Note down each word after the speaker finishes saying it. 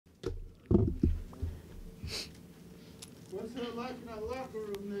it like in that locker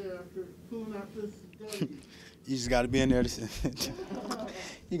room there after pulling out this W? You just got to be in there to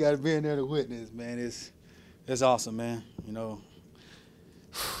you got to be in there to witness, man. It's awesome, man. You know,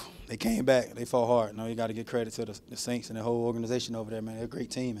 they came back. They fought hard. You know, you got to give credit to the Saints and the whole organization over there, man. They're a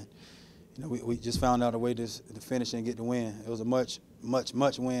great team, and you know, we just found out a way to finish and get the win. It was a much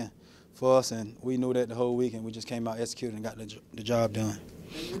win for us, and we knew that the whole week, and we just came out, executed, and got the job done.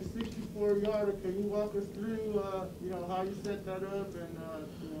 And your 64-yarder, can you walk us through, you know, how you set that up and,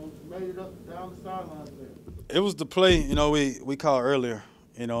 you know, made it up down the sidelines there? It was the play, you know, we called earlier,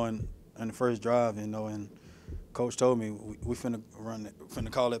 you know, in the first drive, you know, and Coach told me we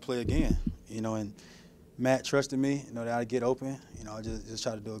finna call that play again, you know, and Matt trusted me, you know, that I'd get open. You know, I just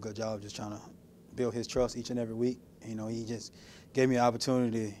try to do a good job, just trying to build his trust each and every week. You know, he just gave me an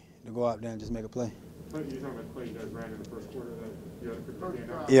opportunity to go out there and just make a play. You're talking about the play you guys ran in the first quarter that you had to put your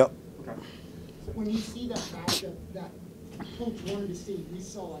hand out? Yep. Okay. So when you see that matchup that Coach wanted to see, we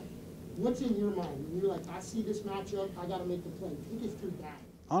saw it. What's in your mind? When you're like, I see this matchup, I got to make the play. Take us through that.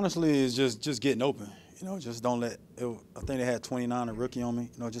 Honestly, it's just getting open. You know, just don't let – I think they had 29, a rookie on me.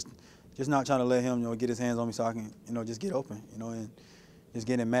 You know, just not trying to let him, you know, get his hands on me so I can, you know, just get open, you know, and just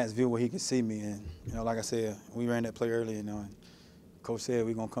get in Matt's view where he can see me. And, you know, like I said, we ran that play early, you know, and Coach said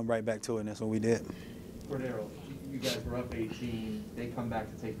we're going to come right back to it, and that's what we did. Cordarrelle, you guys were up 18. They come back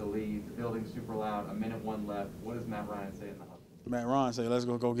to take the lead. The building's super loud. A minute one left. What does Matt Ryan say in the huddle? Matt Ryan said, let's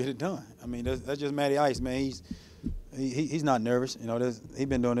go get it done. I mean, that's just Matty Ice, man. He's not nervous. You know, he's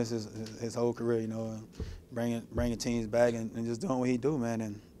been doing this his whole career, you know, bringing teams back and just doing what he do, man.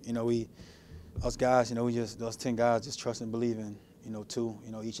 And, you know, us guys, you know, those 10 guys just trust and believe in, you know,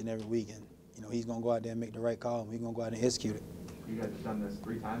 each and every week. And, you know, he's going to go out there and make the right call, and we're going to go out and execute it. You guys have done this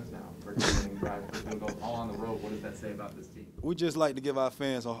 3 times now for winning drive for field goals all on the road. What does that say about this team? We just like to give our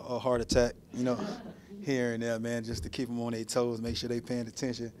fans a heart attack, you know, here and there, man, just to keep them on their toes, make sure they paying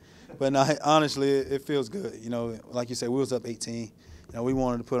attention. But no, honestly, it feels good. You know, like you said, we was up 18. You know, we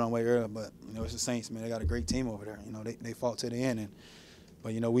wanted to put on way early, but, you know, it's the Saints, man. They got a great team over there. You know, they fought to the end.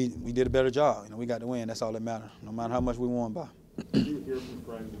 But, you know, we did a better job. You know, we got the win. That's all that matters, no matter how much we won by. Do you hear from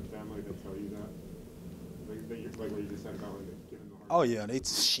friends and family that tell you that? Like what you just said about giving the heart? Oh, yeah.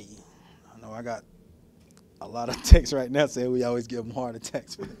 I know I got a lot of texts right now saying we always give them heart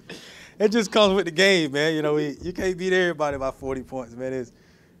attacks. It just comes with the game, man. You know, you can't beat everybody by 40 points, man. It's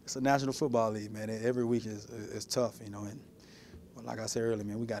a National Football League, man. Every week is tough, you know. But like I said earlier,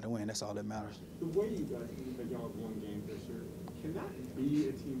 man, we got to win. That's all that matters. The way you guys think y'all have won games this year, can that be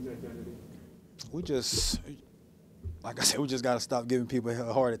a team's identity? Like I said, we just got to stop giving people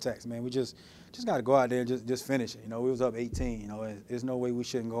heart attacks, man. We just got to go out there and just finish it. You know, we was up 18. You know, there's no way we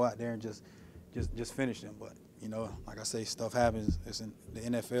shouldn't go out there and just finish them. But you know, like I say, stuff happens. It's in the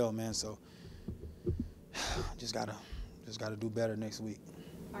NFL, man. So just gotta do better next week.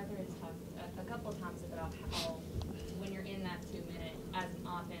 Arthur has talked a couple of times about how when you're in that 2 minute, as an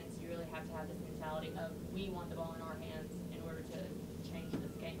offense, you really have to have this mentality of we want the ball in our hands in order to change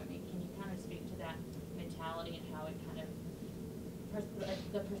this game. I mean, can you kind of speak to that mentality and how it kind of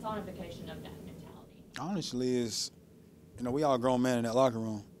the personification of that mentality? Honestly, you know, we all grown men in that locker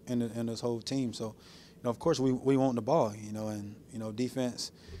room and this whole team. So, you know, of course we want the ball, you know, and you know,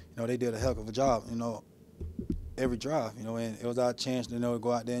 defense, you know, they did a heck of a job, you know, every drive, you know, and it was our chance to, you know,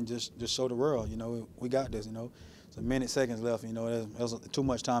 go out there and just show the world, you know, we got this, you know. It's a minute, seconds left, you know, there was too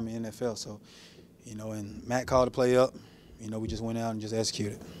much time in the NFL. So, you know, and Matt called the play up, you know, we just went out and just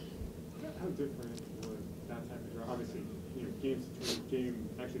executed. How different was that type of drive? Obviously, you know, game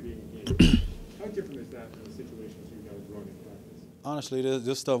actually being a game. How different is that from the situations you guys run in practice? Honestly,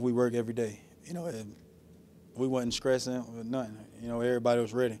 this stuff we work every day, you know, and we wasn't stressing with nothing. You know, everybody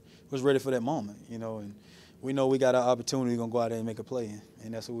was ready for that moment, you know, and we know we got our opportunity, we're going to go out there and make a play,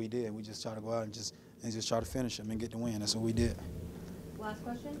 and that's what we did. We just try to go out and just try to finish them and get the win. That's what we did. Last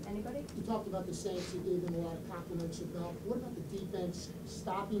question, anybody? You talked about the Saints. You gave them a lot of compliments about. What about the defense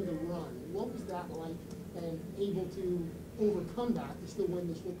stopping the run? What was that like, and able to overcome that to still win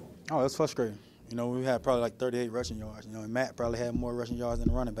this football? Oh, it's frustrating. You know, we had probably like 38 rushing yards. You know, and Matt probably had more rushing yards than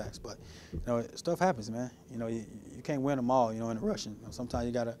the running backs. But, you know, stuff happens, man. You know, you can't win them all, you know, in the rushing. You know, sometimes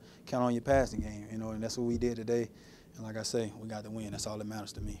you got to count on your passing game, you know, and that's what we did today. And like I say, we got the win. That's all that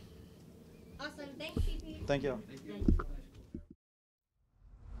matters to me. Awesome. Thanks, CP. Thank you. Thank you.